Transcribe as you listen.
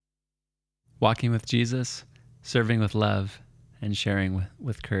walking with Jesus, serving with love, and sharing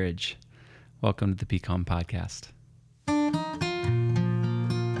with courage. Welcome to the PCOM Podcast.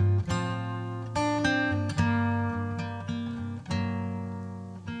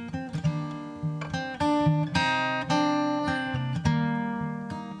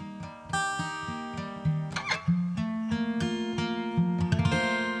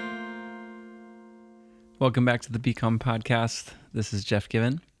 Welcome back to the PCOM Podcast. This is Jeff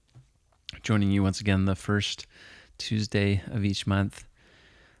Given, joining you once again the first Tuesday of each month.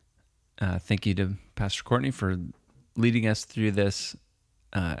 Thank you to Pastor Courtney for leading us through this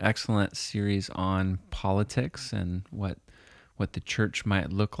excellent series on politics and what the church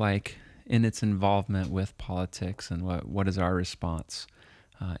might look like in its involvement with politics and what is our response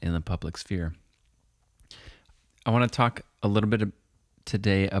in the public sphere. I want to talk a little bit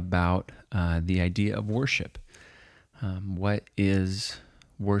today about the idea of worship. What is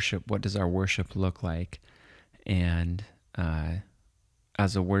worship? What does our worship look like? And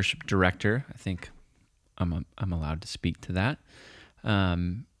as a worship director, I think I'm allowed to speak to that.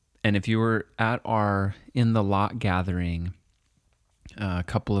 And if you were at our In the Lot gathering a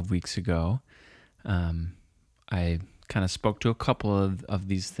couple of weeks ago, I kind of spoke to a couple of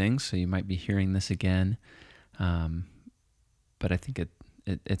these things, so you might be hearing this again. But I think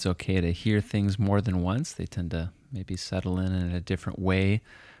it's okay to hear things more than once. They tend to maybe settle in a different way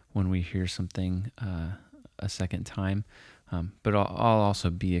when we hear something a second time. But I'll also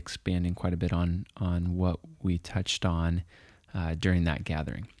be expanding quite a bit on what we touched on during that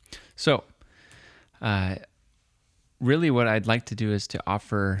gathering. So really what I'd like to do is to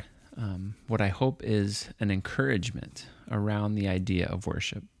offer what I hope is an encouragement around the idea of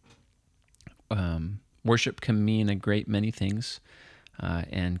worship. Worship can mean a great many things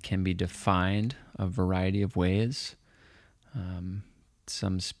and can be defined a variety of ways.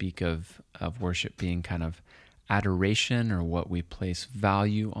 Some speak of worship being kind of adoration or what we place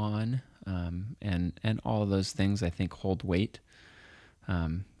value on, and all of those things I think hold weight.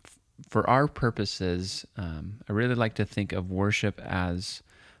 For our purposes, I really like to think of worship as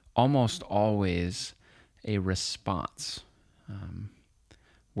almost always a response.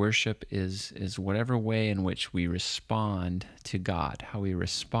 Worship is whatever way in which we respond to God, how we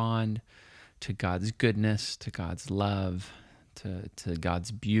respond to God's goodness, to God's love, to God's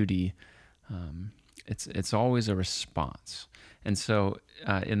beauty. It's always a response. And so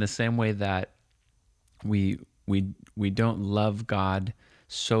in the same way that we don't love God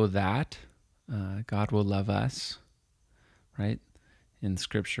so that God will love us, right? In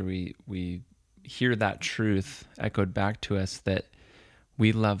Scripture, we hear that truth echoed back to us that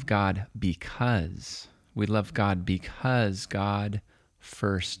we love God because God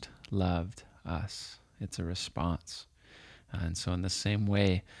first loved us. It's a response. And so in the same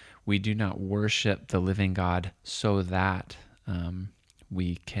way, we do not worship the living God so that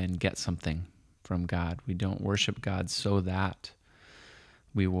we can get something from God. We don't worship God so that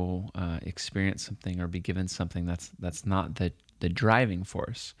we will experience something or be given something. That's not the driving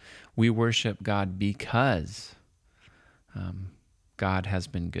force. We worship God because God has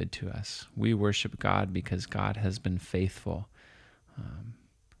been good to us. We worship God because God has been faithful,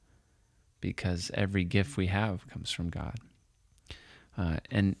 because every gift we have comes from God.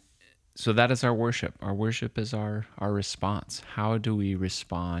 And so that is our worship. Our worship is our response. How do we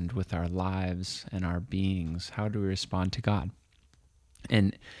respond with our lives and our beings? How do we respond to God?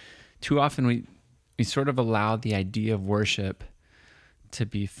 And too often we sort of allow the idea of worship to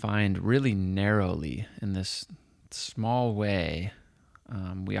be defined really narrowly in this small way.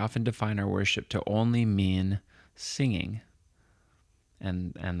 We often define our worship to only mean singing,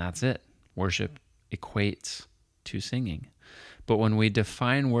 and that's it. Worship equates to singing. But when we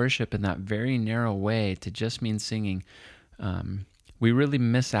define worship in that very narrow way to just mean singing, we really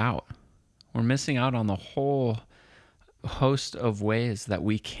miss out. We're missing out on the whole host of ways that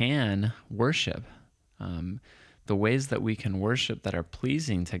we can worship, the ways that we can worship that are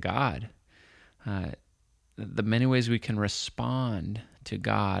pleasing to God, the many ways we can respond to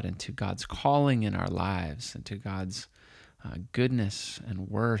God and to God's calling in our lives and to God's goodness and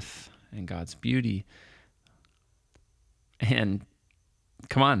worth and God's beauty. And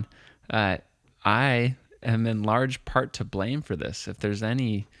come on, I am in large part to blame for this. If there's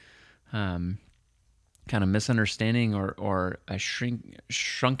any kind of misunderstanding or a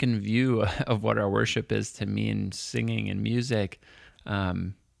shrunken view of what our worship is to mean singing and music,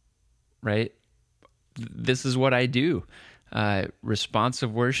 right? This is what I do.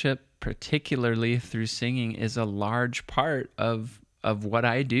 Responsive worship, particularly through singing, is a large part of what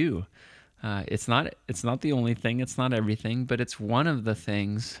I do. It's not the only thing. It's not everything, but it's one of the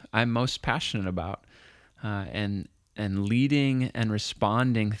things I'm most passionate about. And leading and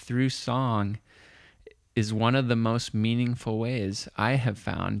responding through song is one of the most meaningful ways I have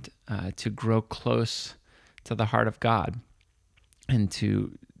found to grow close to the heart of God, and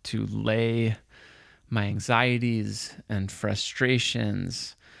to lay my anxieties and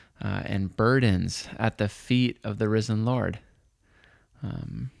frustrations and burdens at the feet of the risen Lord.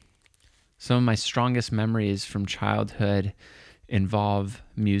 Some of my strongest memories from childhood involve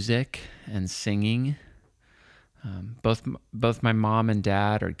music and singing. Both my mom and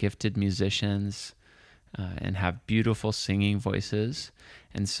dad are gifted musicians and have beautiful singing voices.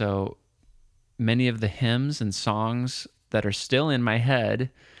 And so many of the hymns and songs that are still in my head,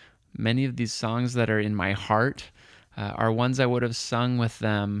 many of these songs that are in my heart, are ones I would have sung with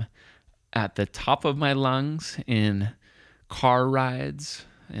them at the top of my lungs in car rides,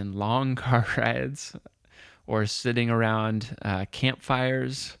 in long car rides, or sitting around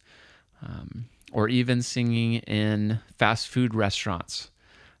campfires, or even singing in fast food restaurants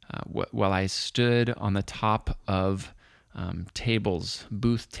while I stood on the top of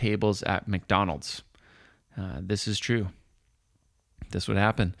booth tables at McDonald's. This is true. This would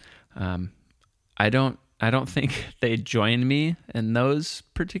happen. I don't think they joined me in those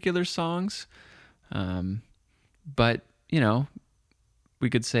particular songs, but we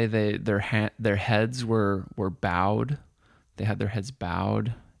could say their heads were bowed. They had their heads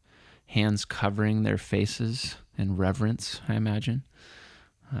bowed, hands covering their faces in reverence, I imagine.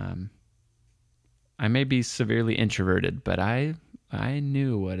 I may be severely introverted, but I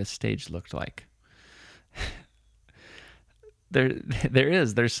knew what a stage looked like.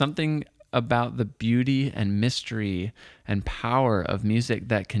 There's something about the beauty and mystery and power of music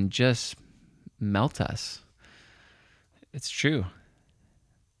that can just melt us. It's true.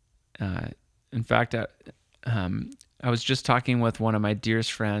 In fact, I was just talking with one of my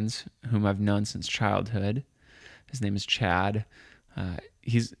dearest friends whom I've known since childhood. His name is Chad.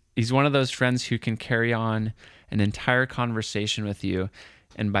 He's one of those friends who can carry on an entire conversation with you,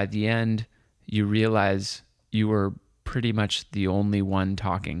 and by the end, you realize you were pretty much the only one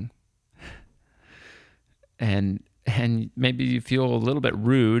talking. And maybe you feel a little bit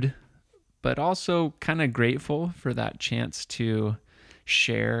rude, but also kind of grateful for that chance to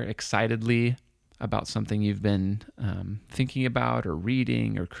share excitedly about something you've been thinking about or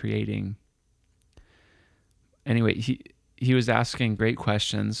reading or creating. Anyway, he was asking great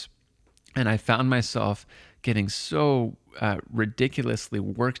questions, and I found myself getting so ridiculously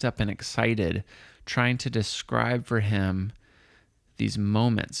worked up and excited trying to describe for him these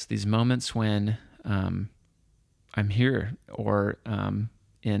moments when I'm here, or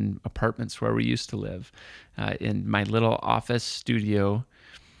in apartments where we used to live, in my little office studio.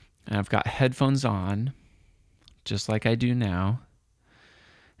 And I've got headphones on, just like I do now,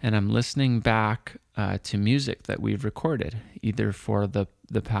 and I'm listening back to music that we've recorded, either for the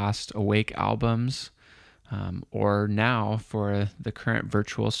past Awake albums, or now for the current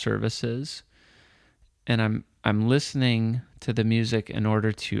virtual services. And I'm listening to the music in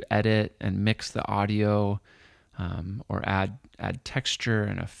order to edit and mix the audio, or add texture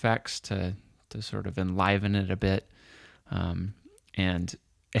and effects to sort of enliven it a bit. And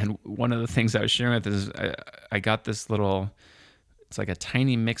one of the things I was sharing with is I got this little, it's like a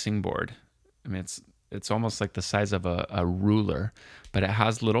tiny mixing board. I mean, it's almost like the size of a ruler, but it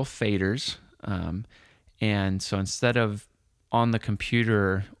has little faders. And so instead of on the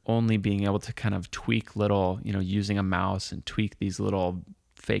computer only being able to kind of tweak little, using a mouse and tweak these little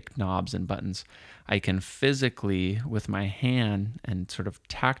fake knobs and buttons, I can physically, with my hand and sort of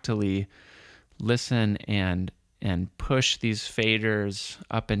tactily, listen and push these faders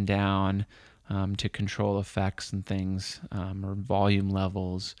up and down to control effects and things, or volume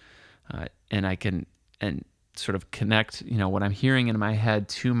levels, and I can sort of connect what I'm hearing in my head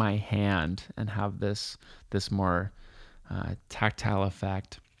to my hand and have this more tactile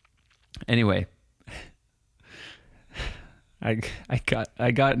effect. Anyway, I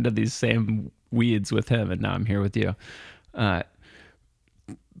got into these same weeds with him, and now I'm here with you. But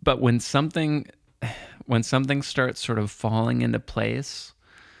when something starts sort of falling into place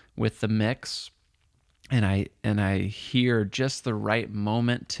with the mix, and I hear just the right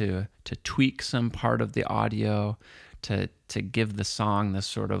moment to tweak some part of the audio to give the song this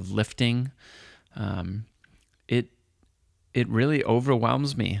sort of lifting, it really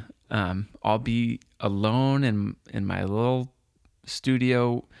overwhelms me. I'll be alone in my little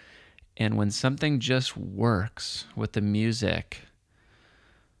studio, and when something just works with the music,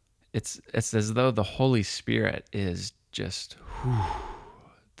 it's as though the Holy Spirit is just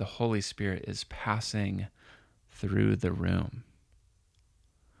the Holy Spirit is passing through the room.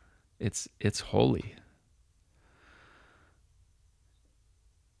 It's holy.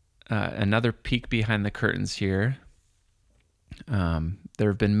 Another peek behind the curtains here. There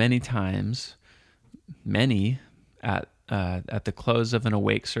have been many times, at the close of an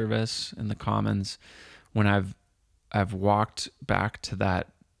awake service in the Commons, when I've walked back to that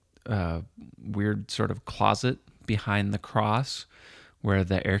weird sort of closet behind the cross where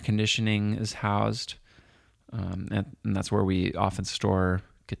the air conditioning is housed, and that's where we often store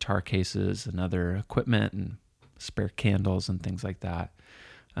guitar cases and other equipment and spare candles and things like that.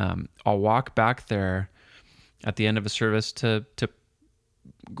 I'll walk back there at the end of a service to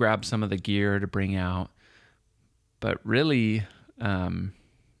grab some of the gear to bring out. But really I'm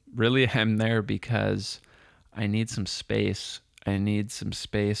there because I need some space. I need some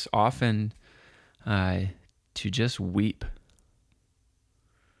space often to just weep,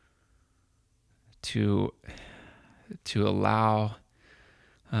 to allow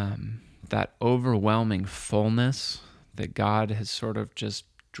that overwhelming fullness that God has sort of just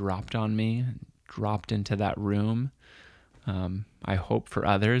dropped on me, dropped into that room. I hope for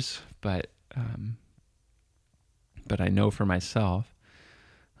others, but I know for myself.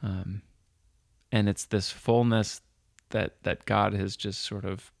 And it's this fullness that God has just sort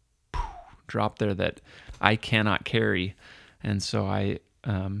of dropped there that I cannot carry. And so I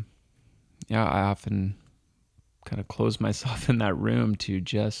often kind of close myself in that room to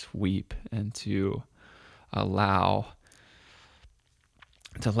just weep and to allow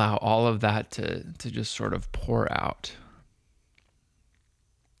all of that to just sort of pour out.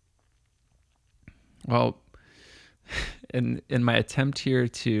 Well, in my attempt here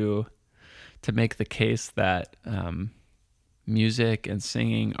to make the case that music and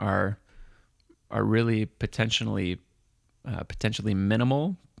singing are really potentially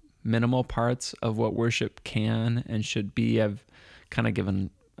minimal parts of what worship can and should be, I've kind of given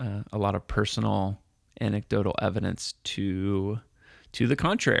a lot of personal anecdotal evidence to the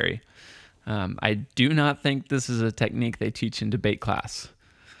contrary. I do not think this is a technique they teach in debate class.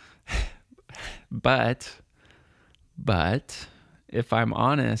 But if I'm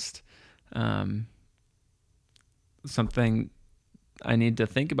honest, something I need to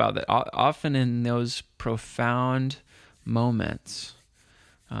think about that often in those profound moments,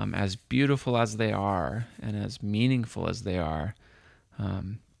 as beautiful as they are and as meaningful as they are,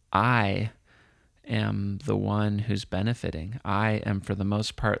 I am the one who's benefiting. I am, for the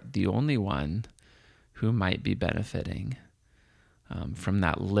most part, the only one who might be benefiting from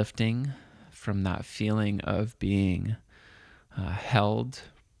that lifting, from that feeling of being held.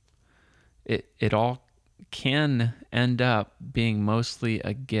 It all can end up being mostly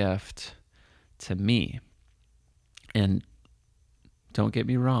a gift to me. And don't get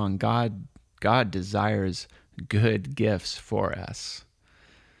me wrong, God desires good gifts for us.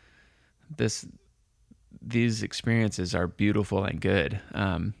 These experiences are beautiful and good.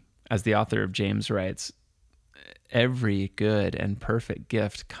 As the author of James writes, every good and perfect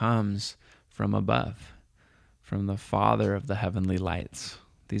gift comes from above, from the Father of the heavenly lights.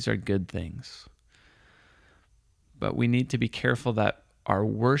 These are good things. But we need to be careful that our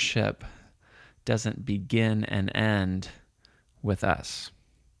worship doesn't begin and end with us.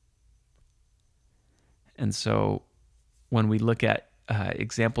 And so when we look at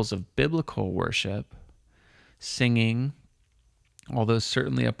examples of biblical worship, singing, although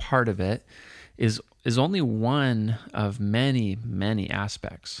certainly a part of it, is only one of many, many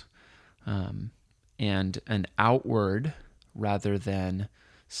aspects. And an outward rather than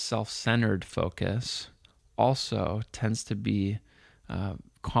self-centered focus also tends to be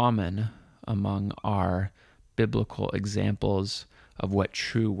common among our biblical examples of what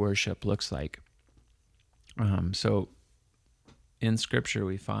true worship looks like. So in Scripture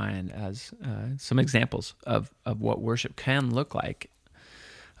we find as some examples of what worship can look like.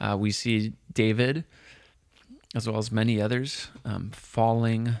 We see David, as well as many others,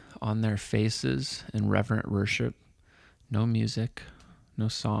 falling on their faces in reverent worship. No music, no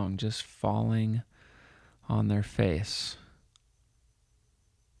song, just falling on their face.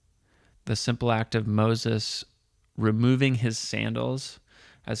 The simple act of Moses removing his sandals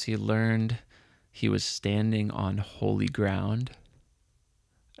as he learned he was standing on holy ground.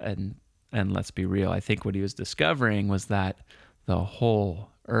 And let's be real, I think what he was discovering was that the whole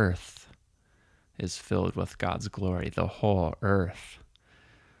earth is filled with God's glory. The whole earth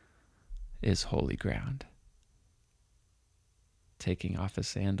is holy ground. Taking off his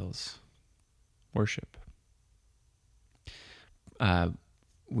sandals, worship.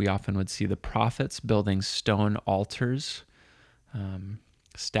 We often would see the prophets building stone altars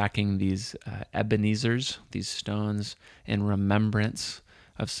stacking these Ebenezers, these stones, in remembrance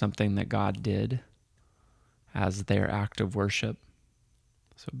of something that God did as their act of worship.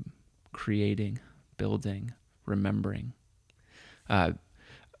 So creating, building, remembering.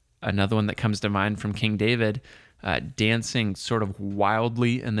 Another one that comes to mind from King David, dancing sort of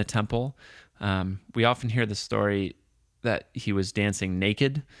wildly in the temple. We often hear the story that he was dancing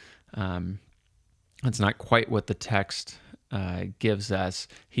naked. That's not quite what the text gives us.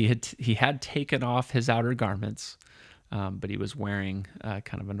 He had taken off his outer garments, but he was wearing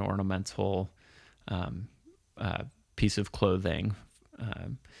kind of an ornamental piece of clothing.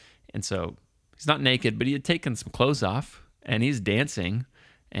 And so he's not naked, but he had taken some clothes off, and he's dancing,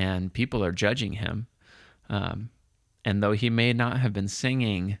 and people are judging him. And though he may not have been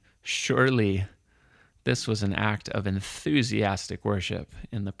singing, surely this was an act of enthusiastic worship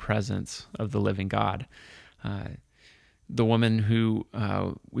in the presence of the living God. The woman who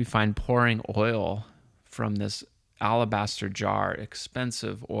we find pouring oil from this alabaster jar,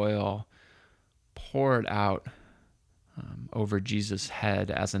 expensive oil, poured out over Jesus'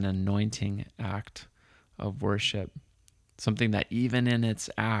 head as an anointing act of worship, something that even in its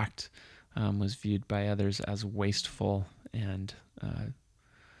act was viewed by others as wasteful and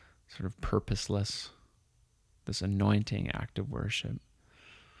sort of purposeless, this anointing act of worship.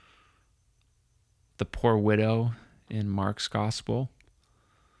 The poor widow in Mark's gospel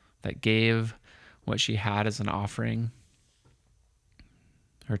that gave what she had as an offering,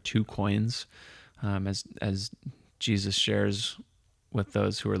 her 2 coins, as Jesus shares with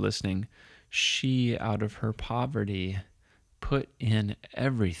those who are listening, she, out of her poverty, put in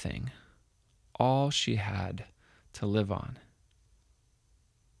everything, all she had to live on.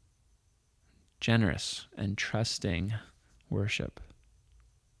 Generous and trusting worship.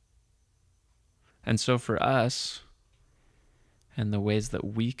 And so for us, and the ways that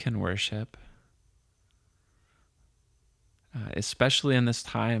we can worship, especially in this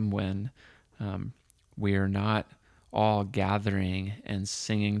time when we are not all gathering and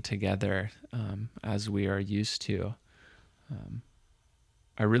singing together as we are used to,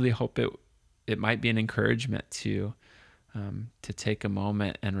 I really hope it might be an encouragement to take a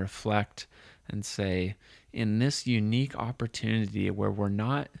moment and reflect and say, in this unique opportunity where we're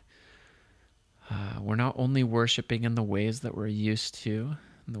not only worshiping in the ways that we're used to,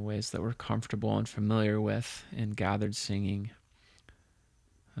 in the ways that we're comfortable and familiar with in gathered singing,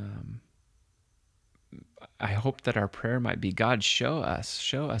 I hope that our prayer might be, God, show us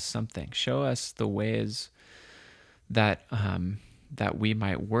something, show us the ways that that we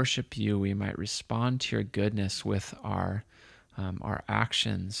might worship you, we might respond to your goodness with our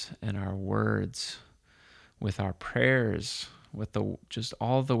actions and our words, with our prayers, with just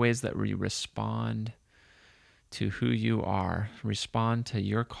all the ways that we respond to who you are, respond to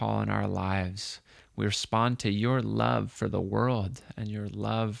your call in our lives. We respond to your love for the world and your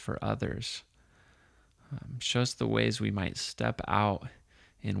love for others. Show us the ways we might step out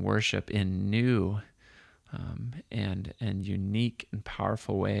in worship in new and unique and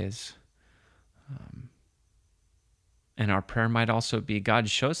powerful ways. And our prayer might also be, God,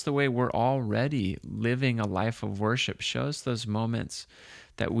 show us the way we're already living a life of worship. Show us those moments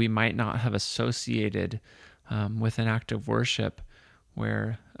that we might not have associated with an act of worship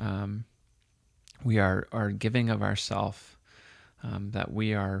where we are giving of ourselves, that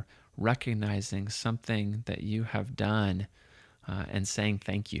we are recognizing something that you have done and saying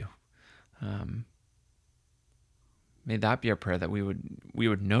thank you. May that be our prayer, that we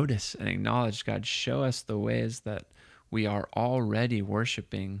would notice and acknowledge, God, show us the ways that we are already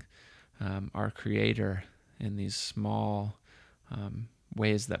worshiping our Creator in these small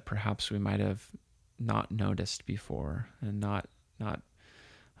ways that perhaps we might have not noticed before and not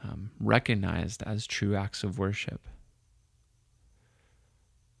recognized as true acts of worship.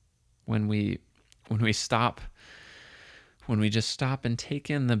 When we just stop and take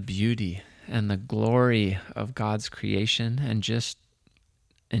in the beauty and the glory of God's creation and just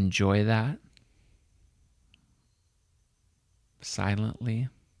enjoy that silently,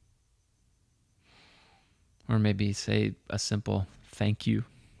 or maybe say a simple thank you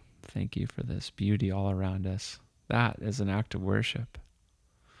for this beauty all around us, that is an act of worship.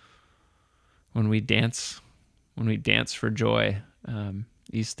 When we dance for joy,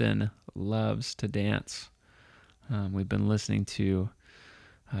 Easton loves to dance. We've been listening to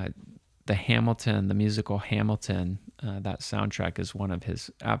the musical Hamilton. That soundtrack is one of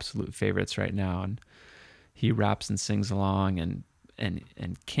his absolute favorites right now, and he raps and sings along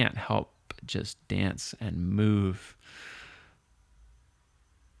and can't help but just dance and move.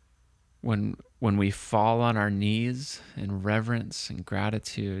 when we fall on our knees in reverence and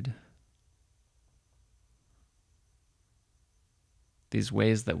gratitude, these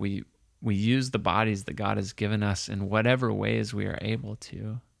ways that we use the bodies that God has given us in whatever ways we are able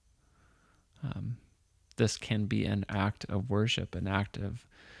to, this can be an act of worship, an act of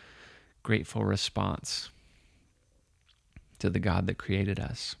grateful response to the God that created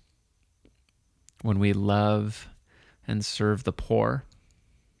us. When we love and serve the poor,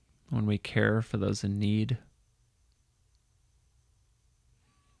 when we care for those in need,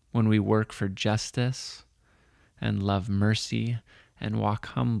 when we work for justice and love mercy and walk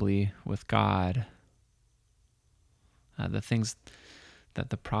humbly with God, the things that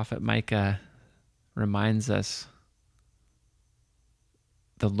the prophet Micah reminds us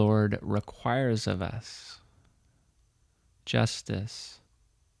the Lord requires of us: justice,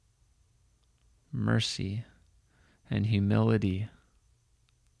 mercy, and humility.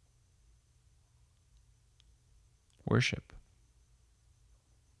 Worship.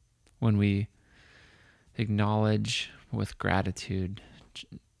 When we acknowledge with gratitude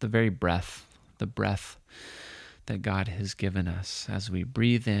the very breath, the breath that God has given us as we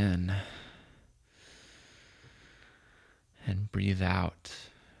breathe in and breathe out.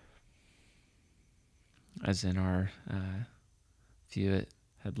 As in our, if you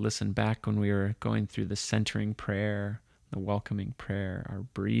had listened back when we were going through the centering prayer, the welcoming prayer, our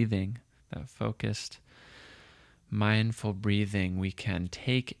breathing, that focused, mindful breathing, we can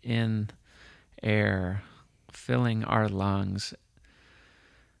take in air, filling our lungs,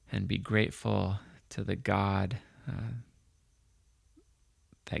 and be grateful to the God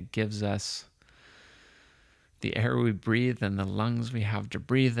that gives us the air we breathe and the lungs we have to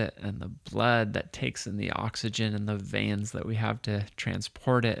breathe it, and the blood that takes in the oxygen, and the veins that we have to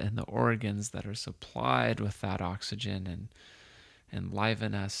transport it, and the organs that are supplied with that oxygen and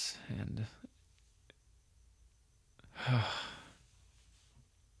enliven us. And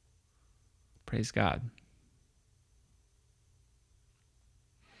praise God.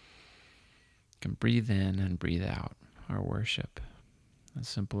 You can breathe in and breathe out our worship. As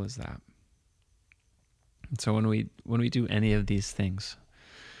simple as that. And so when we do any of these things,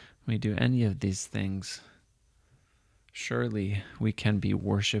 surely we can be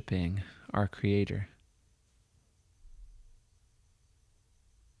worshiping our Creator.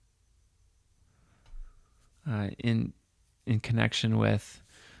 In connection with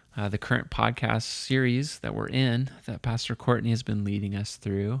the current podcast series that we're in, that Pastor Courtney has been leading us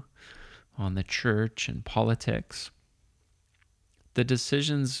through on the church and politics, the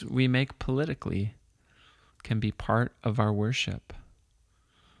decisions we make politically can be part of our worship.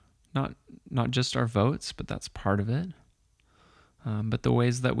 Not just our votes, but that's part of it. But the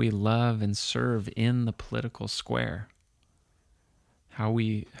ways that we love and serve in the political square, how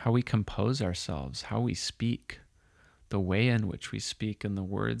we compose ourselves, how we speak, the way in which we speak, and the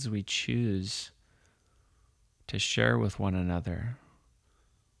words we choose to share with one another,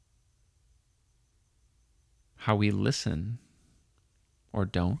 how we listen or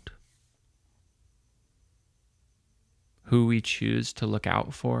don't, who we choose to look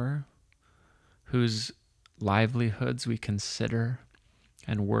out for, whose livelihoods we consider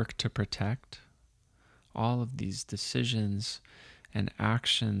and work to protect. All of these decisions and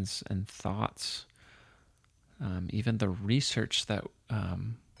actions and thoughts, even the research that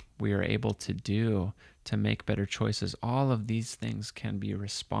we are able to do to make better choices, all of these things can be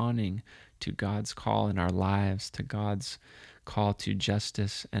responding to God's call in our lives, to God's call to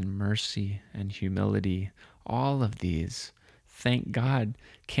justice and mercy and humility. All of these, thank God,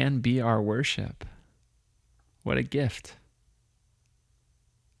 can be our worship. What a gift.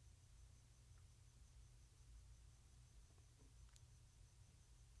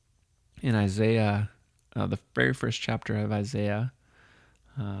 In Isaiah, the very first chapter of Isaiah,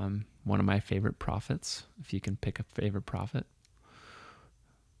 one of my favorite prophets, if you can pick a favorite prophet,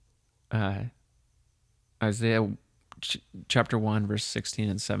 Isaiah chapter 1, verse 16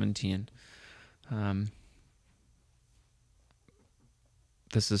 and 17.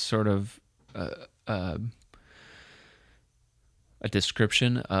 This is sort of a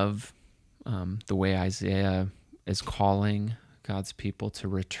description of the way Isaiah is calling God's people to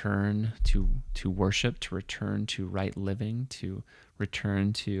return to worship, to return to right living, to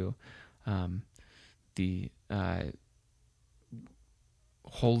return to the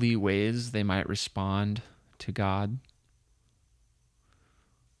holy ways they might respond to God.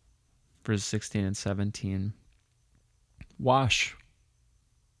 Verse 16 and 17. Wash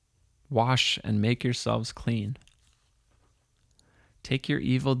and make yourselves clean. Take your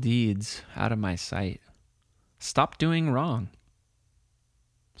evil deeds out of my sight. Stop doing wrong.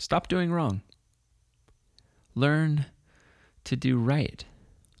 Stop doing wrong. Learn to do right.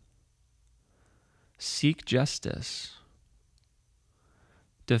 Seek justice.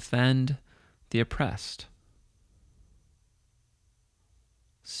 Defend the oppressed.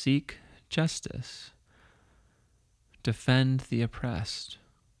 Seek justice. Defend the oppressed.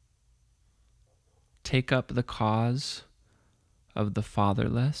 Take up the cause of the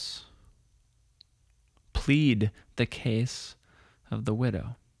fatherless. Plead the case of the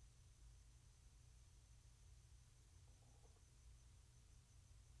widow.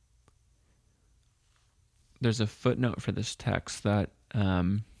 There's a footnote for this text that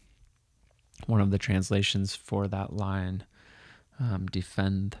one of the translations for that line,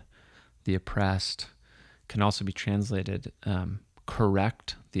 defend the oppressed, can also be translated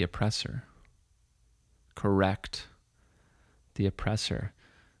correct the oppressor. Correct the oppressor.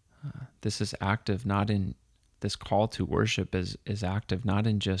 This is active, not in this call to worship is active, not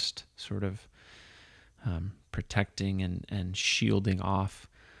in just sort of protecting and shielding off,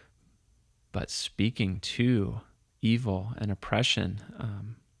 but speaking to evil and oppression,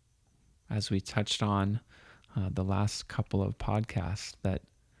 as we touched on the last couple of podcasts, that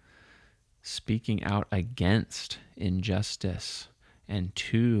speaking out against injustice and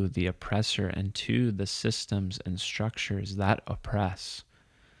to the oppressor and to the systems and structures that oppress.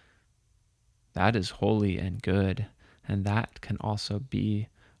 That is holy and good, and that can also be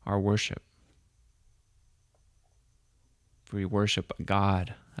our worship. We worship a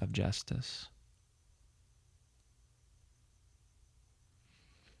God of justice.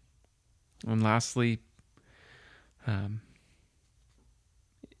 And lastly,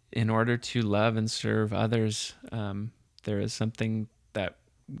 in order to love and serve others, there is something that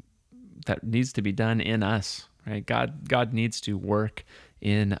needs to be done in us, right? God needs to work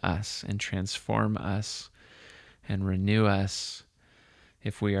in us and transform us and renew us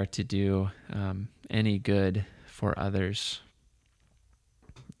if we are to do any good for others.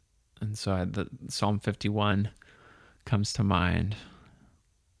 And so the Psalm 51 comes to mind.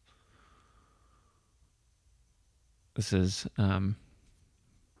 This is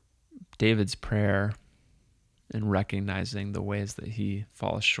David's prayer in recognizing the ways that he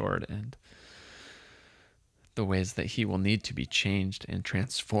falls short and the ways that he will need to be changed and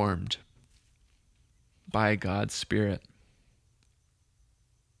transformed by God's Spirit.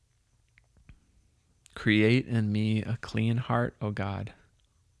 Create in me a clean heart, O God.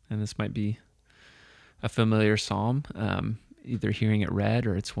 And this might be a familiar psalm, either hearing it read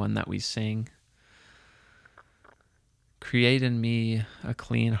or it's one that we sing. Create in me a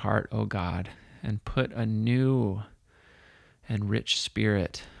clean heart, O God, and put a new and rich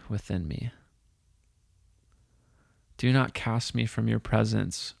spirit within me. Do not cast me from your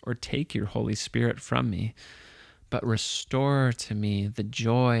presence or take your Holy Spirit from me, but restore to me the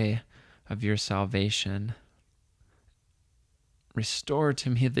joy of your salvation. Restore to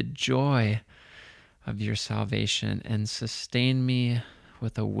me the joy of your salvation and sustain me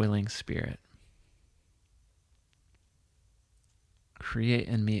with a willing spirit. Create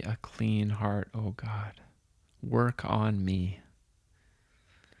in me a clean heart, O God. Work on me.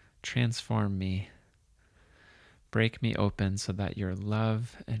 Transform me. Break me open so that your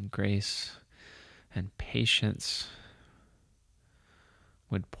love and grace and patience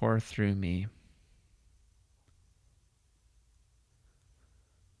would pour through me.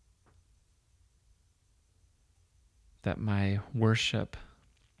 That my worship,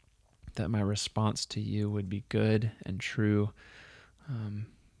 that my response to you would be good and true.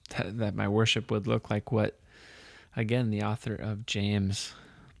 That my worship would look like what, again, the author of James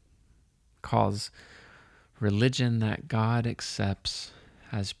calls religion that God accepts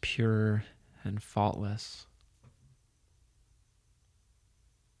as pure and faultless.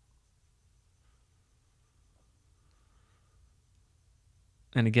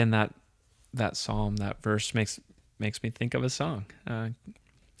 And again, that psalm, that verse makes me think of a song.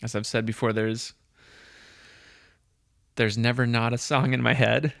 As I've said before, there's never not a song in my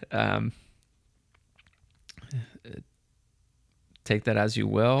head. Take that as you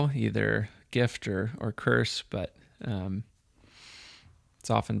will, either gift or curse, but it's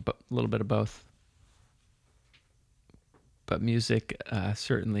often a little bit of both. But music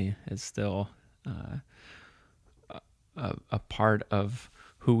certainly is still a part of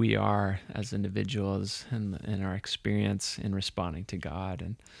who we are as individuals and our experience in responding to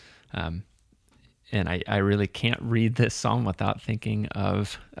God. And I really can't read this psalm without thinking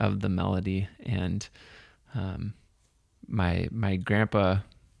of the melody. And my grandpa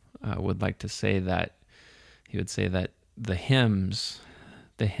would like to say that he would say that the hymns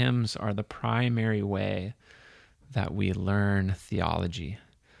are the primary way that we learn theology.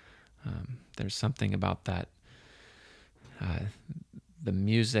 There's something about that, the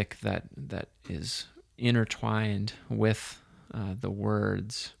music that is intertwined with the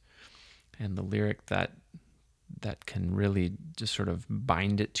words and the lyric that can really just sort of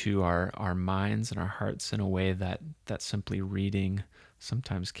bind it to our minds and our hearts in a way that simply reading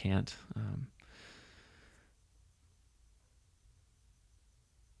sometimes can't.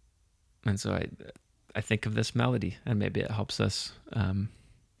 And so I think of this melody, and maybe it helps us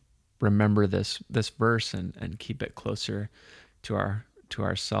remember this verse and keep it closer to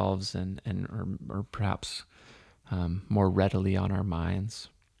ourselves or perhaps more readily on our minds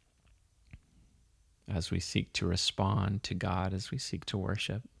as we seek to respond to God, as we seek to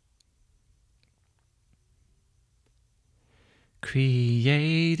worship.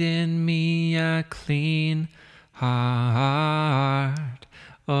 Create in me a clean heart,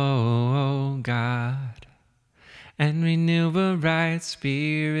 O God, and renew a right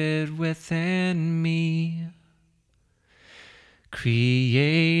spirit within me.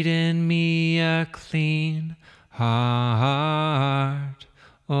 Create in me a clean heart,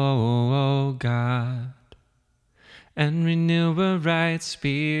 O God, and renew a right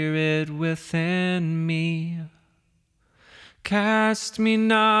spirit within me. Cast me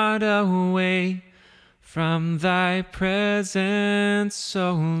not away from thy presence,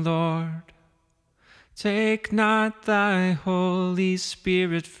 O Lord. Take not thy Holy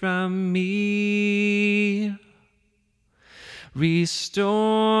Spirit from me.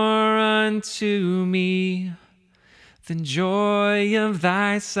 Restore unto me the joy of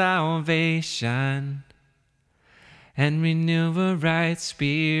thy salvation, and renew a right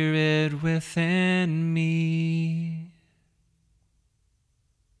spirit within me.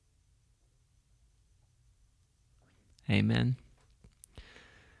 Amen.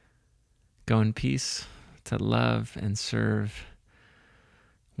 Go in peace to love and serve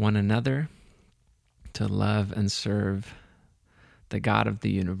one another, to love and serve the God of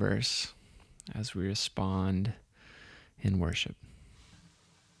the universe as we respond in worship.